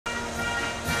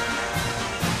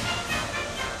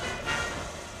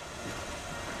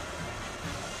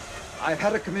I've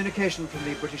had a communication from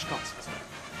the British consul, sir.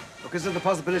 Because of the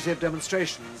possibility of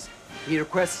demonstrations, he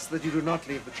requests that you do not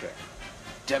leave the train.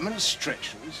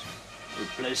 Demonstrations? The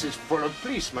place is full of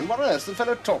policemen. What on earth is the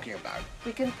fellow talking about?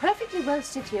 We can perfectly well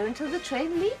sit here until the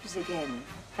train leaves again.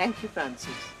 Thank you,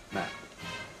 Francis. Ma'am.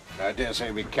 I dare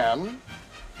say we can.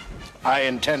 I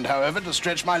intend, however, to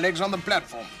stretch my legs on the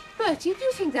platform. Bertie, do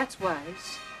you think that's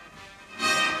wise?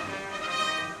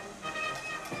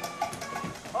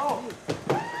 Oh!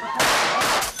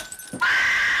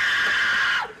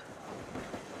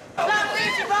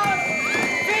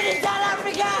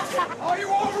 Are you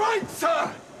all right,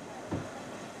 sir?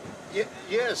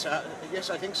 Yes,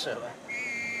 I think so.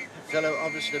 The fellow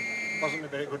obviously wasn't a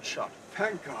very good shot.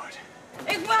 Thank God.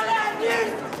 Ik wil haar nu!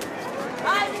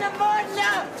 Hij is een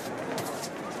moordenaar!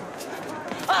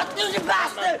 Wat doe je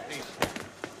bastard?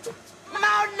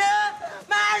 Moordenaar!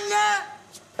 Moordenaar!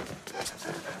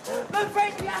 Mijn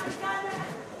vriend, ja,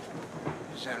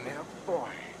 He's only a boy.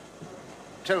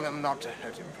 Tell them not to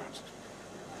hurt him, Francis.